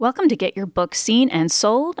Welcome to Get Your Book Seen and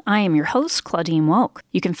Sold. I am your host, Claudine Wolk.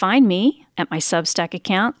 You can find me at my Substack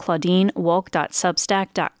account,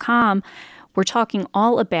 claudinewolk.substack.com. We're talking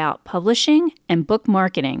all about publishing and book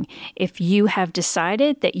marketing. If you have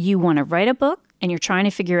decided that you want to write a book and you're trying to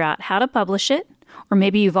figure out how to publish it, or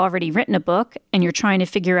maybe you've already written a book and you're trying to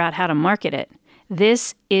figure out how to market it,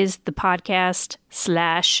 this is the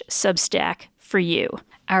podcast/Substack for you.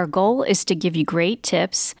 Our goal is to give you great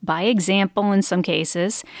tips, by example in some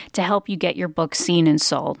cases, to help you get your book seen and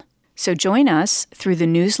sold. So join us through the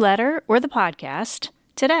newsletter or the podcast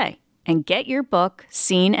today and get your book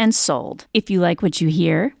seen and sold. If you like what you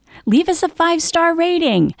hear, leave us a 5-star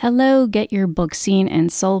rating. Hello, Get Your Book Seen and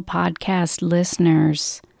Sold podcast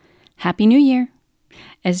listeners. Happy New Year.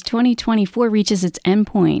 As 2024 reaches its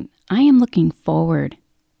endpoint, I am looking forward.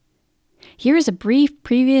 Here is a brief,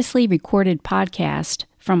 previously recorded podcast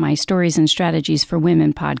from my Stories and Strategies for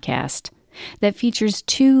Women podcast that features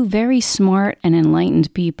two very smart and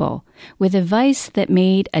enlightened people with advice that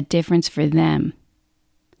made a difference for them.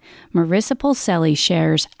 Marissa Pulselli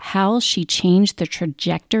shares how she changed the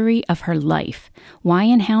trajectory of her life, why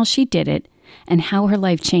and how she did it, and how her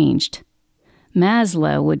life changed.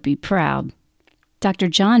 Maslow would be proud. Dr.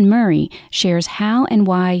 John Murray shares how and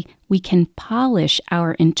why we can polish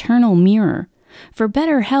our internal mirror for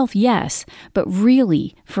better health, yes, but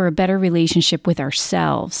really for a better relationship with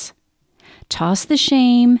ourselves. Toss the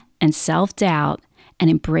shame and self-doubt and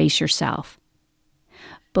embrace yourself.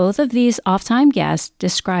 Both of these off-time guests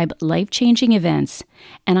describe life-changing events,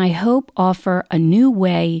 and I hope offer a new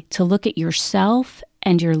way to look at yourself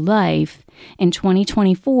and your life in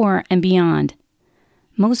 2024 and beyond.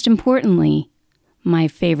 Most importantly, my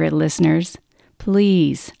favorite listeners,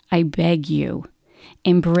 please, I beg you,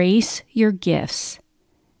 embrace your gifts,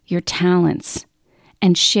 your talents,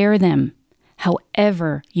 and share them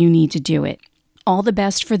however you need to do it. All the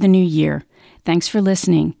best for the new year. Thanks for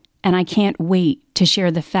listening, and I can't wait to share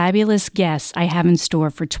the fabulous guests I have in store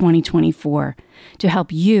for 2024 to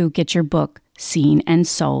help you get your book seen and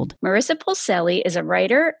sold. Marissa Pulselli is a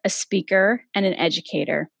writer, a speaker, and an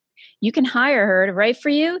educator. You can hire her to write for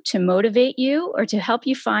you, to motivate you, or to help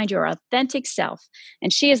you find your authentic self.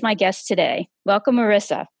 And she is my guest today. Welcome,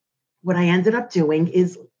 Marissa. What I ended up doing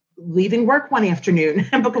is leaving work one afternoon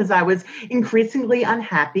because I was increasingly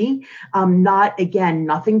unhappy.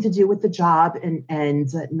 Nothing to do with the job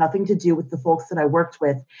and nothing to do with the folks that I worked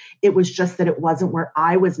with. It was just that it wasn't where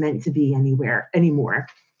I was meant to be anymore.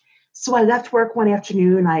 So I left work one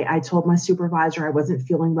afternoon. I told my supervisor I wasn't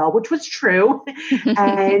feeling well, which was true.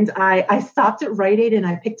 And I stopped at Rite Aid and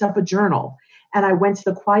I picked up a journal. And I went to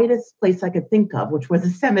the quietest place I could think of, which was a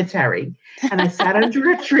cemetery. And I sat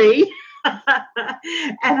under a tree. And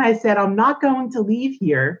I said, I'm not going to leave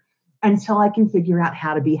here until I can figure out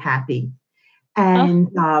how to be happy. And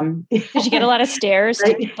did you get a lot of stares?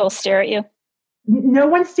 Right? Did people stare at you? No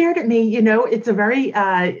one stared at me. It's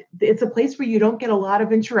it's a place where you don't get a lot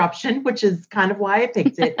of interruption, which is kind of why I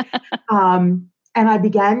picked it. And I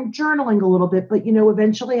began journaling a little bit, but,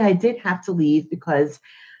 eventually I did have to leave because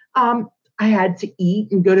I had to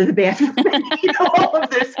eat and go to the bathroom and all of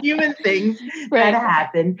those human things that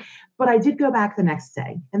happen. But I did go back the next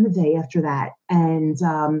day and the day after that. And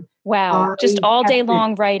wow, just all day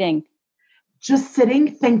long writing. Just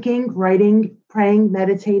sitting, thinking, writing, praying,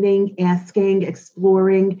 meditating, asking,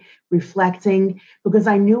 exploring, reflecting, because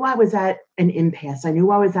I knew I was at an impasse. I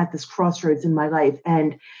knew I was at this crossroads in my life.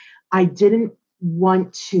 And I didn't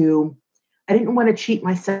want to cheat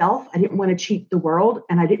myself. I didn't want to cheat the world.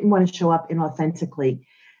 And I didn't want to show up inauthentically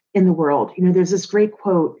in the world. There's this great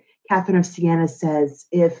quote, Catherine of Siena says,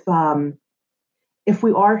 if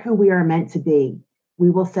we are who we are meant to be,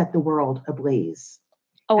 we will set the world ablaze.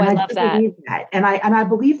 Oh, I love that. And I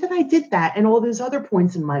believe that I did that and all those other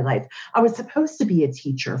points in my life. I was supposed to be a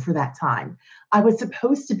teacher for that time. I was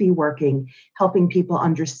supposed to be working, helping people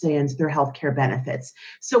understand their healthcare benefits.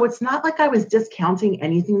 So it's not like I was discounting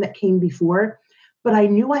anything that came before, but I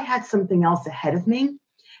knew I had something else ahead of me.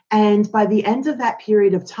 And by the end of that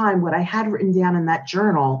period of time, what I had written down in that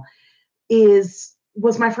journal was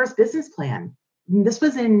my first business plan. And this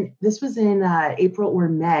was in April or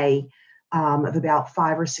May of about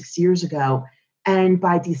 5 or 6 years ago. And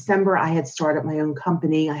by December, I had started my own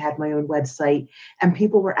company. I had my own website and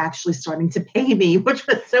people were actually starting to pay me, which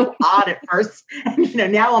was so odd at first. And,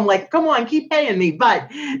 now I'm like, come on, keep paying me. But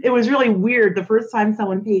it was really weird. The first time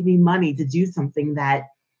someone paid me money to do something that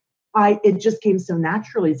it just came so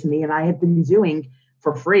naturally to me. And I had been doing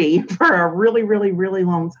for free for a really, really, really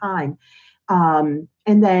long time. And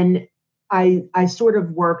then I sort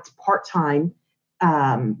of worked part-time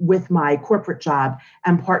with my corporate job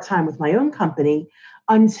and part-time with my own company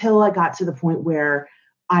until I got to the point where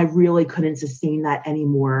I really couldn't sustain that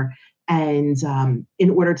anymore. And in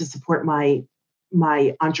order to support my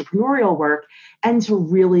entrepreneurial work and to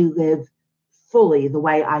really live fully the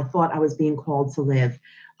way I thought I was being called to live,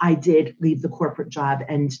 I did leave the corporate job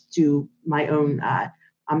and do my own.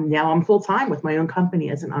 I'm full time with my own company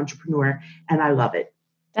as an entrepreneur, and I love it.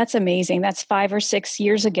 That's amazing. That's 5 or 6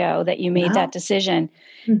 years ago that you made Yeah. that decision.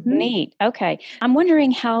 Mm-hmm. Neat. Okay. I'm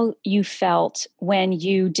wondering how you felt when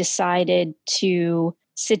you decided to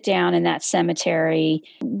sit down in that cemetery.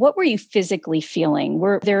 What were you physically feeling?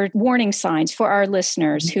 Were there warning signs for our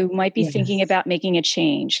listeners who might be thinking Yes. about making a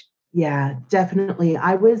change? Yeah, definitely.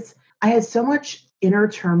 I had so much inner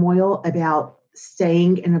turmoil about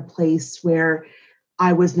staying in a place where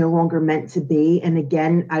I was no longer meant to be. And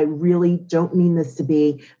again, I really don't mean this to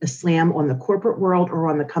be a slam on the corporate world or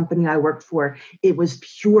on the company I worked for. It was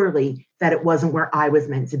purely that it wasn't where I was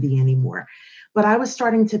meant to be anymore. But I was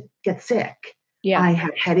starting to get sick. Yeah. I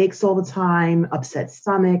had headaches all the time, upset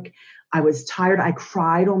stomach. I was tired. I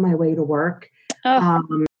cried on my way to work.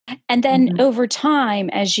 Oh. And then over time,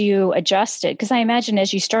 as you adjusted, because I imagine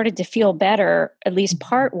as you started to feel better, at least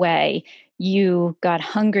part way, you got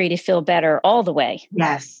hungry to feel better all the way.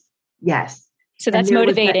 Yes. So that's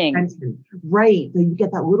motivating. Right. So you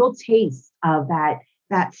get that little taste of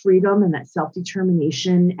that freedom and that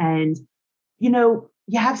self-determination. And,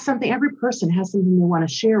 you have something, every person has something they want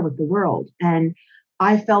to share with the world. And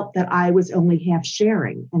I felt that I was only half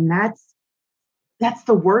sharing. And that's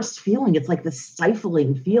the worst feeling. It's like the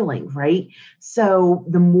stifling feeling, right? So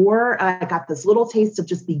the more I got this little taste of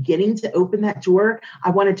just beginning to open that door, I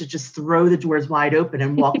wanted to just throw the doors wide open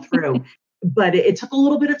and walk through. But it took a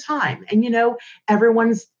little bit of time. And,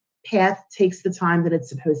 everyone's path takes the time that it's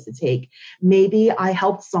supposed to take. Maybe I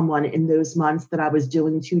helped someone in those months that I was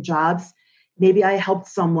doing 2 jobs. Maybe I helped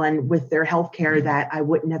someone with their healthcare that I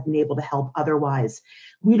wouldn't have been able to help otherwise.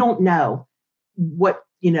 We don't know what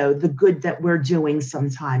the good that we're doing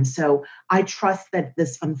sometimes. So I trust that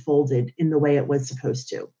this unfolded in the way it was supposed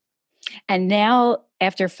to. And now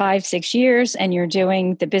after 5, 6 years and you're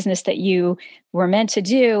doing the business that you were meant to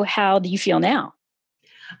do, how do you feel now?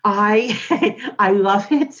 I love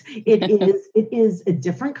it. It is a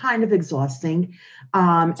different kind of exhausting.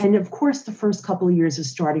 And of course, the first couple of years of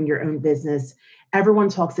starting your own business, everyone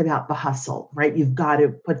talks about the hustle, right? You've got to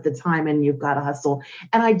put the time in, you've got to hustle.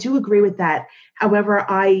 And I do agree with that. However,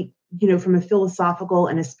 from a philosophical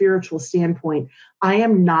and a spiritual standpoint, I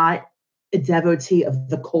am not a devotee of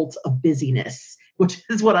the cult of busyness, which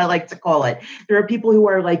is what I like to call it. There are people who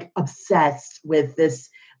are like obsessed with this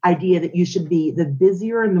idea that you should be the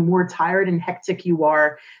busier and the more tired and hectic you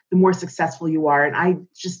are, the more successful you are. And I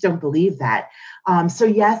just don't believe that. So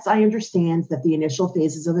yes, I understand that the initial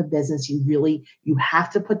phases of a business, you have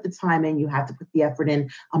to put the time in, you have to put the effort in.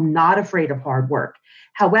 I'm not afraid of hard work.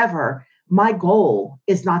 However, my goal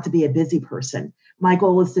is not to be a busy person. My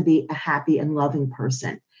goal is to be a happy and loving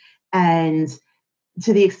person. And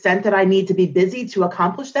to the extent that I need to be busy to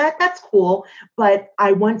accomplish that, that's cool. But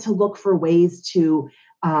I want to look for ways to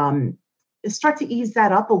start to ease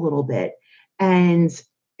that up a little bit and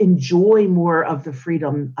enjoy more of the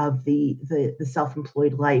freedom of the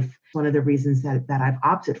self-employed life. One of the reasons that I've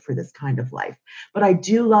opted for this kind of life. But I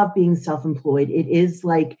do love being self-employed. It is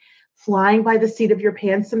like flying by the seat of your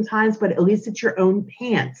pants sometimes, but at least it's your own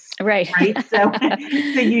pants. Right. So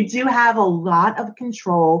you do have a lot of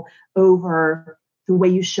control over the way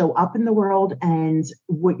you show up in the world and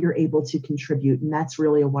what you're able to contribute. And that's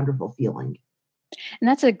really a wonderful feeling. And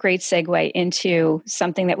that's a great segue into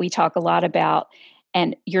something that we talk a lot about.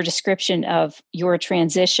 And your description of your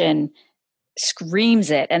transition screams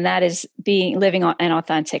it. And that is living an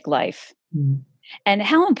authentic life. Mm. And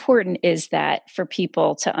how important is that for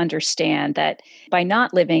people to understand that by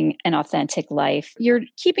not living an authentic life, you're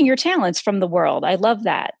keeping your talents from the world? I love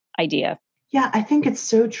that idea. Yeah, I think it's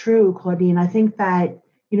so true, Claudine. I think that,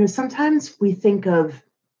 sometimes we think of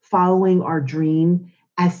following our dream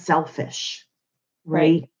as selfish,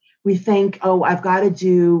 right? We think, oh, I've got to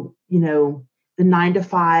do, the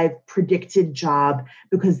 9-to-5 predicted job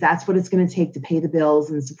because that's what it's going to take to pay the bills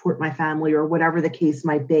and support my family or whatever the case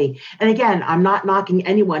might be. And again, I'm not knocking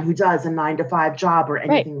anyone who does a 9-to-5 job or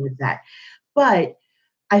anything like that. But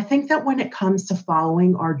I think that when it comes to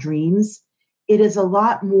following our dreams, it is a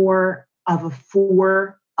lot more of a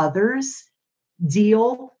for others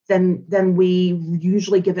deal than we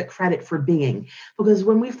usually give it credit for being. Because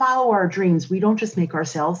when we follow our dreams, we don't just make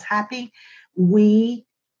ourselves happy. We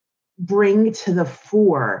bring to the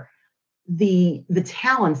fore the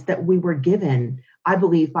talents that we were given, I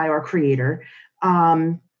believe, by our Creator,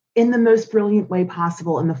 in the most brilliant way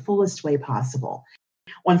possible, in the fullest way possible.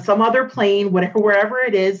 on some other plane, whatever, wherever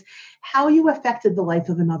it is, how you affected the life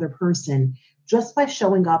of another person just by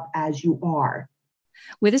showing up as you are.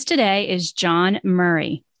 With us today is John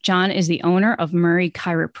Murray. John is the owner of Murray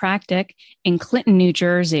Chiropractic in Clinton, New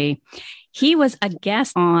Jersey. He was a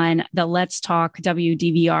guest on the Let's Talk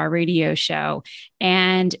WDVR radio show,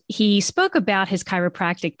 and he spoke about his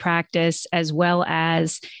chiropractic practice as well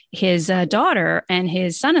as his daughter and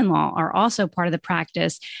his son-in-law are also part of the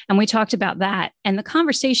practice. And we talked about that. And the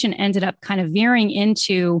conversation ended up kind of veering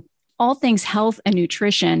into all things health and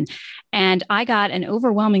nutrition. And I got an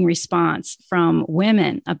overwhelming response from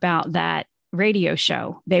women about that radio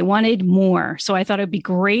show. They wanted more. So I thought it would be a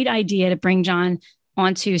great idea to bring John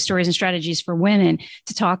onto Stories and Strategies for Women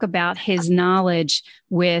to talk about his knowledge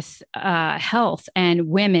with health and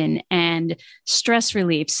women and stress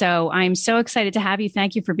relief. So I'm so excited to have you.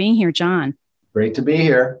 Thank you for being here, John. Great to be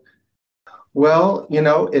here. Well,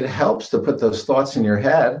 it helps to put those thoughts in your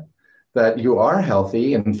head that you are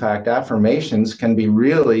healthy. In fact, affirmations can be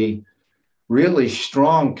really, really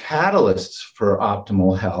strong catalysts for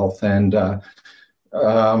optimal health. And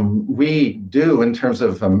we do, in terms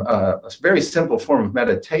of a very simple form of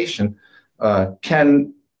meditation,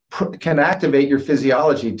 can activate your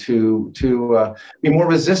physiology to be more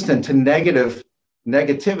resistant to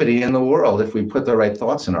negativity in the world if we put the right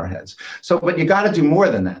thoughts in our heads. So, but you got to do more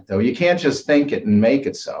than that, though. You can't just think it and make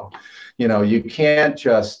it so. You can't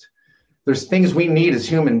just. There's things we need as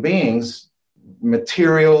human beings: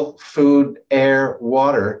 material, food, air,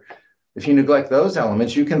 water. If you neglect those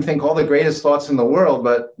elements, you can think all the greatest thoughts in the world,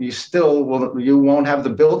 but you won't have the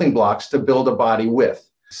building blocks to build a body with.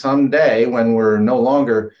 Someday, when we're no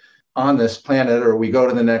longer on this planet or we go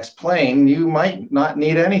to the next plane, you might not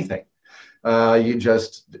need anything. You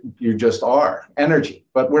just are energy.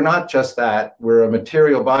 But we're not just that. We're a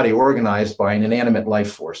material body organized by an inanimate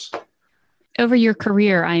life force. Over your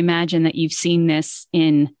career, I imagine that you've seen this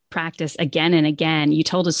in practice again and again. You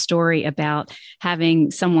told a story about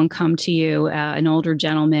having someone come to you, an older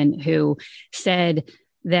gentleman who said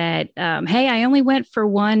that, hey, I only went for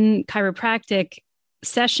one chiropractic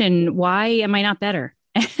session. Why am I not better?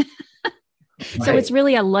 So it's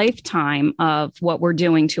really a lifetime of what we're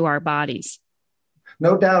doing to our bodies.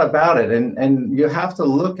 No doubt about it. And you have to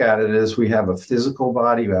look at it as we have a physical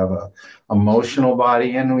body, we have an emotional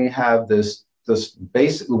body, and we have this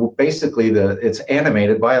basically it's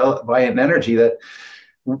animated by an energy that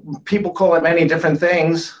people call it many different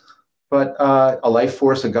things, but a life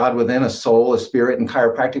force, a God within, a soul, a spirit. In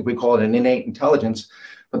chiropractic, we call it an innate intelligence.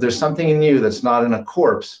 But there's something in you that's not in a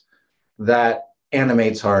corpse that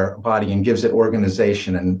animates our body and gives it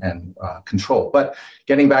organization and control. But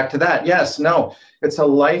getting back to that, yes, no, it's a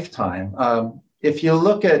lifetime. If you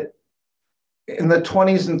look at in the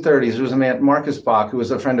 20s and 30s, there was a man, Marcus Bach, who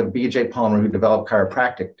was a friend of B.J. Palmer, who developed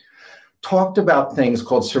chiropractic, talked about things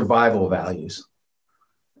called survival values.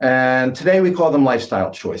 And today we call them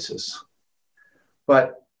lifestyle choices.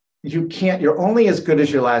 But you're only as good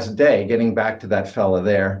as your last day, getting back to that fella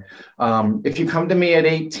there. If you come to me at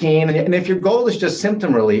 18, and if your goal is just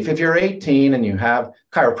symptom relief, if you're 18 and you have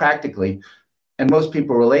chiropractically, and most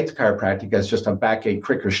people relate to chiropractic as just a backache,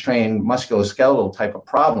 crick, or strain, musculoskeletal type of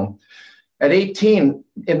problem, at 18,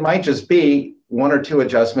 it might just be one or two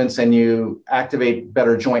adjustments and you activate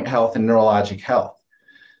better joint health and neurologic health.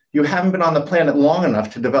 You haven't been on the planet long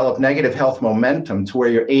enough to develop negative health momentum to where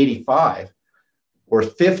you're 85 or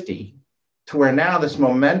 50, to where now this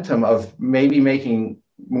momentum of maybe making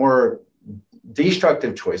more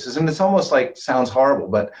destructive choices, and it's almost like sounds horrible,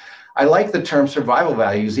 but I like the term survival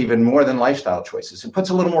values even more than lifestyle choices. It puts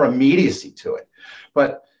a little more immediacy to it,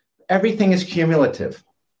 but everything is cumulative.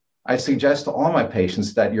 I suggest to all my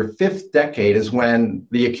patients that your fifth decade is when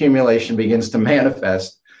the accumulation begins to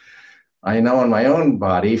manifest. I know in my own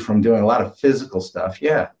body from doing a lot of physical stuff,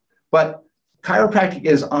 yeah, but chiropractic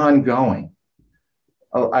is ongoing.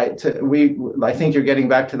 I think you're getting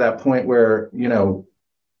back to that point where,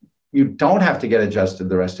 you don't have to get adjusted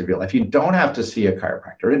the rest of your life. You don't have to see a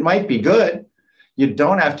chiropractor. It might be good. You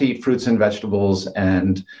don't have to eat fruits and vegetables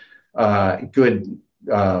and good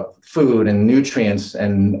food and nutrients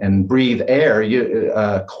and breathe air.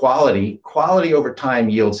 Quality over time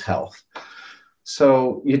yields health.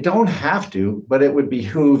 So you don't have to, but it would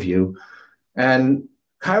behoove you. And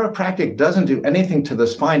chiropractic doesn't do anything to the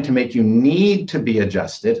spine to make you need to be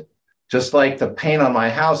adjusted. Just like the paint on my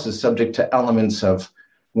house is subject to elements of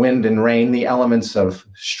wind and rain, the elements of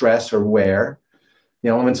stress or wear, the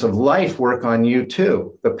elements of life work on you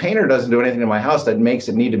too. The painter doesn't do anything to my house that makes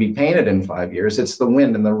it need to be painted in 5 years. It's the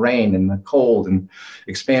wind and the rain and the cold and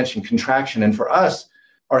expansion, contraction. And for us,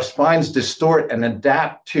 our spines distort and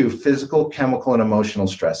adapt to physical, chemical, and emotional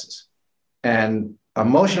stresses. And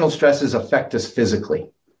emotional stresses affect us physically,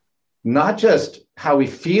 not just how we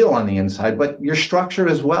feel on the inside, but your structure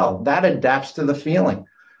as well. That adapts to the feeling.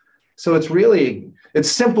 So it's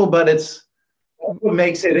simple, but what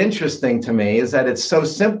makes it interesting to me is that it's so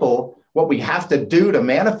simple what we have to do to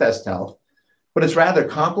manifest health, but it's rather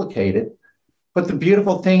complicated. But the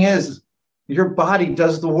beautiful thing is your body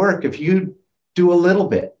does the work. If you do a little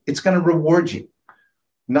bit, it's going to reward you.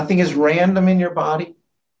 Nothing is random in your body.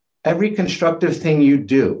 Every constructive thing you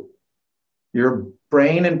do, your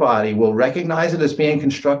brain and body will recognize it as being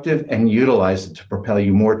constructive and utilize it to propel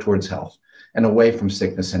you more towards health and away from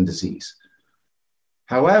sickness and disease.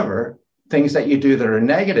 However, things that you do that are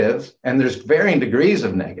negative, and there's varying degrees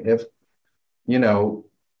of negative,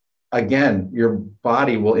 again, your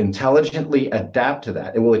body will intelligently adapt to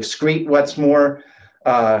that. It will excrete what's more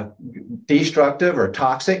destructive or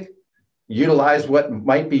toxic, utilize what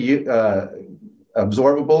might be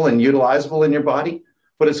absorbable and utilizable in your body,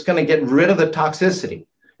 but it's going to get rid of the toxicity.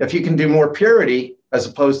 If you can do more purity as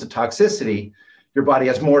opposed to toxicity, your body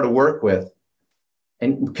has more to work with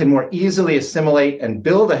and can more easily assimilate and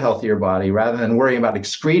build a healthier body rather than worrying about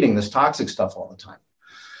excreting this toxic stuff all the time.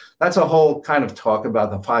 That's a whole kind of talk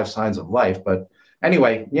about the 5 signs of life. But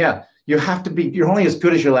anyway, yeah, you're only as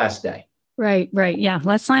good as your last day. Right. Yeah.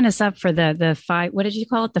 Let's sign us up for the 5. What did you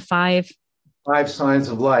call it? The 5 signs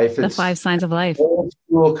of life. The 5 signs of life. Old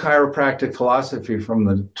school chiropractic philosophy from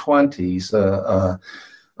the 20s.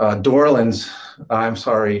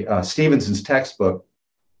 Stevenson's textbook.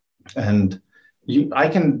 And I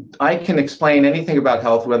can explain anything about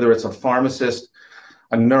health, whether it's a pharmacist,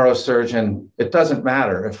 a neurosurgeon, it doesn't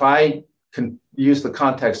matter. If I can use the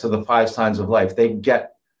context of the 5 signs of life, they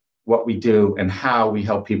get what we do and how we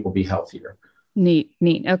help people be healthier. Neat.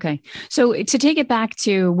 Okay. So to take it back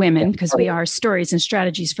to women, because we are stories and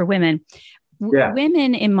strategies for women,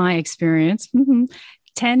 women, in my experience,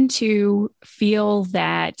 tend to feel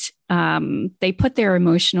that they put their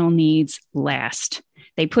emotional needs last.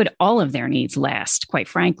 They put all of their needs last, quite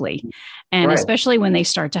frankly. And especially when they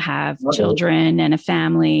start to have children and a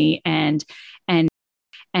family and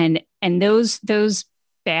those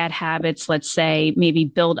bad habits, let's say, maybe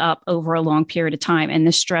build up over a long period of time. And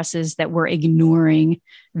the stresses that we're ignoring,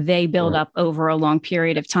 they build up over a long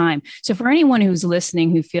period of time. So for anyone who's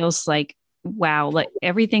listening, who feels like, wow, like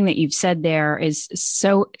everything that you've said there is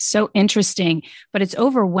so interesting, but it's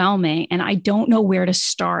overwhelming. And I don't know where to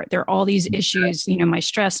start. There are all these issues, my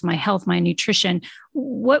stress, my health, my nutrition.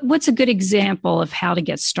 What's a good example of how to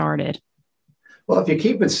get started? Well, if you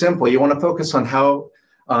keep it simple, you want to focus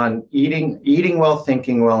on eating well,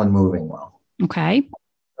 thinking well, and moving well. Okay.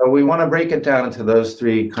 So we want to break it down into those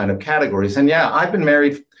 3 kind of categories. And yeah, I've been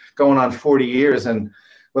married going on 40 years, and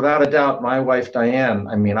without a doubt, my wife, Diane,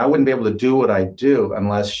 I wouldn't be able to do what I do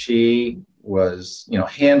unless she was,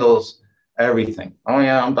 handles everything. Oh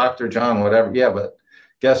yeah, I'm Dr. John, whatever. Yeah, but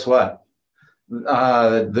guess what?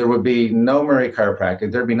 There would be no Murray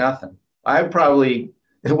Chiropractic. There'd be nothing. It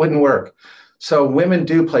wouldn't work. So women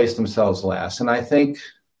do place themselves last. And I think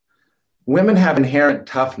women have inherent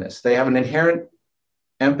toughness. They have an inherent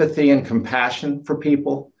empathy and compassion for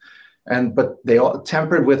people. But they all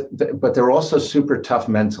tempered but they're also super tough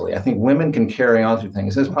mentally. I think women can carry on through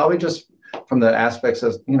things. It's probably just from the aspects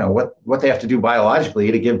of, what they have to do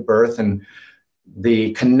biologically to give birth, and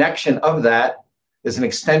the connection of that is an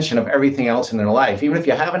extension of everything else in their life. Even if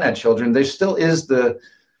you haven't had children, there still is the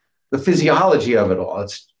physiology of it all.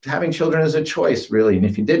 It's having children is a choice, really. And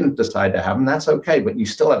if you didn't decide to have them, that's okay, but you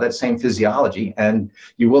still have that same physiology and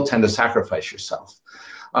you will tend to sacrifice yourself.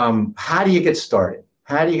 How do you get started?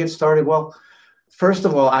 Well, first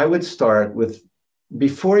of all, I would start with,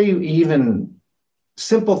 before you even,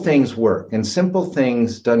 simple things work, and simple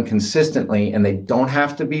things done consistently, and they don't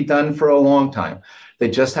have to be done for a long time. They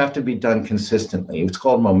just have to be done consistently. It's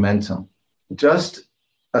called momentum. Just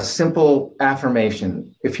a simple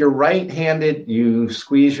affirmation. If you're right-handed, you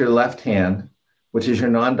squeeze your left hand, which is your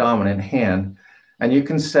non-dominant hand, and you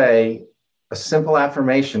can say a simple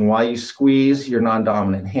affirmation while you squeeze your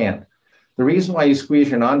non-dominant hand. The reason why you squeeze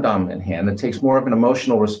your non-dominant hand, it takes more of an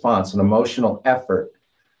emotional response, an emotional effort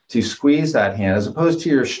to squeeze that hand, as opposed to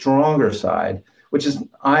your stronger side, which is,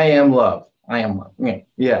 I am love. I am love.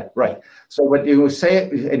 Yeah, right. So when you say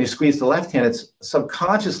it and you squeeze the left hand, it's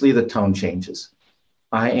subconsciously the tone changes.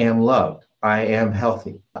 I am loved. I am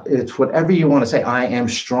healthy. It's whatever you want to say. I am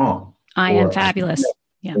strong. I am fabulous.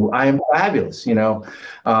 Yeah. I am fabulous. So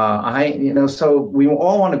we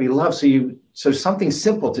all want to be loved. So something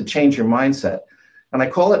simple to change your mindset. And I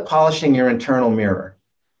call it polishing your internal mirror.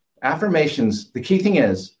 affirmations, the key thing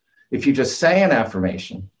is, if you just say an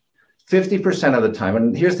affirmation, 50% of the time,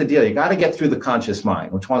 and here's the deal, you got to get through the conscious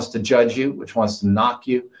mind, which wants to judge you, which wants to knock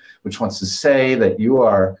you, which wants to say that you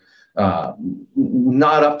are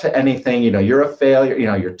not up to anything, you're a failure,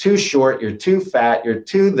 you're too short, you're too fat, you're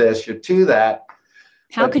too this, you're too that.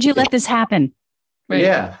 How could you let this happen? Right.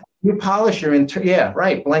 Yeah. You polish your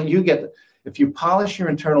if you polish your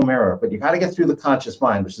internal mirror, but you got to get through the conscious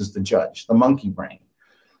mind, which is the judge, the monkey brain.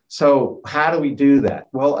 So how do we do that?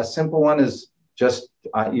 Well, a simple one is just,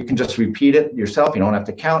 you can just repeat it yourself. You don't have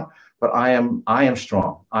to count, but I am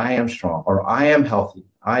strong. I am strong, or I am healthy.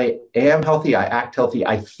 I am healthy. I act healthy.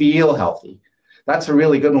 I feel healthy. That's a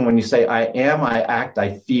really good one when you say I am, I act,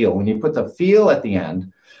 I feel. When you put the feel at the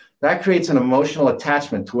end, that creates an emotional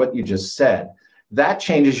attachment to what you just said. That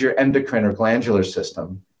changes your endocrine or glandular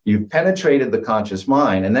system. You've penetrated the conscious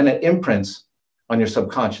mind, and then it imprints on your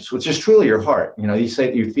subconscious, which is truly your heart. You say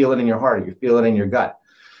that you feel it in your heart, or you feel it in your gut.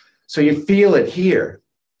 So you feel it here.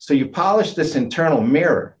 So you polish this internal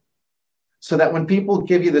mirror so that when people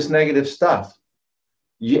give you this negative stuff,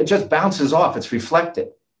 it just bounces off. It's reflected.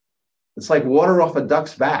 It's like water off a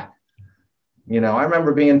duck's back. I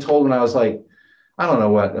remember being told when I was like, I don't know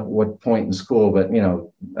what point in school, but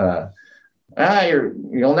you'll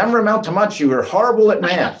never amount to much. You were horrible at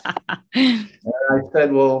math. And I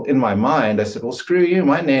said, well, in my mind, I said, well, screw you.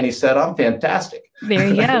 My nanny said I'm fantastic. There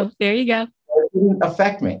you go. There you go. It didn't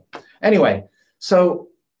affect me. Anyway, so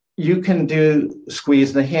you can do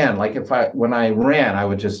squeeze the hand. Like when I ran, I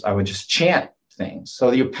would just chant things.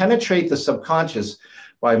 So you penetrate the subconscious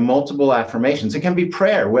by multiple affirmations. It can be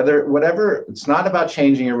prayer, whatever. It's not about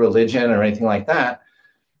changing your religion or anything like that,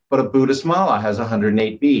 but a Buddhist mala has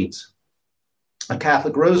 108 beads. A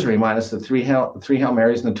Catholic rosary minus the three Hail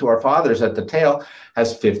Marys and the 2 Our Fathers at the tail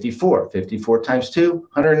has 54. 54 times 2,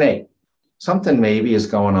 108. Something maybe is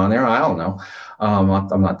going on there. I don't know.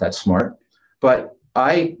 I'm not that smart. But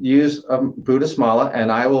I use a Buddhist mala,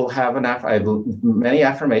 and I will have I have many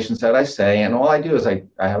affirmations that I say, and all I do is I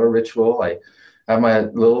have a ritual. I have my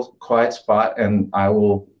little quiet spot, and I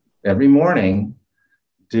will every morning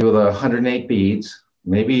do the 108 beads,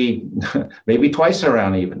 maybe twice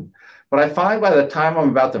around even. But I find by the time I'm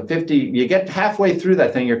about the 50, you get halfway through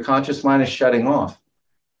that thing, your conscious mind is shutting off.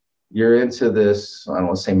 You're into this, I don't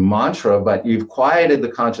want to say mantra, but you've quieted the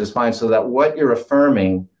conscious mind so that what you're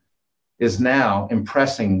affirming is now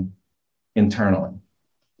impressing internally,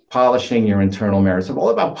 polishing your internal mirror. It's all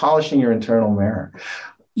about polishing your internal mirror.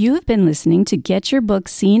 You have been listening to Get Your Book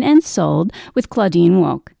Seen and Sold with Claudine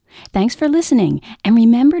Wolk. Thanks for listening, and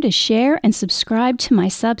remember to share and subscribe to my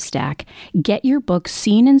Substack, Get Your Book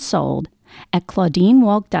Seen and Sold, at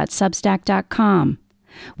claudinewolk.substack.com.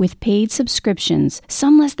 With paid subscriptions,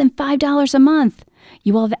 some less than $5 a month,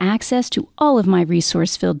 you will have access to all of my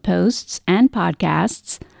resource-filled posts and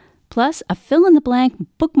podcasts, plus a fill-in-the-blank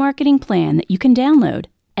book marketing plan that you can download.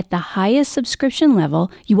 At the highest subscription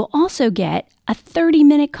level, you will also get a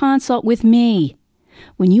 30-minute consult with me.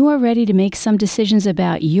 When you are ready to make some decisions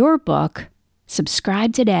about your book,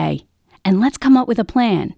 subscribe today, and let's come up with a plan.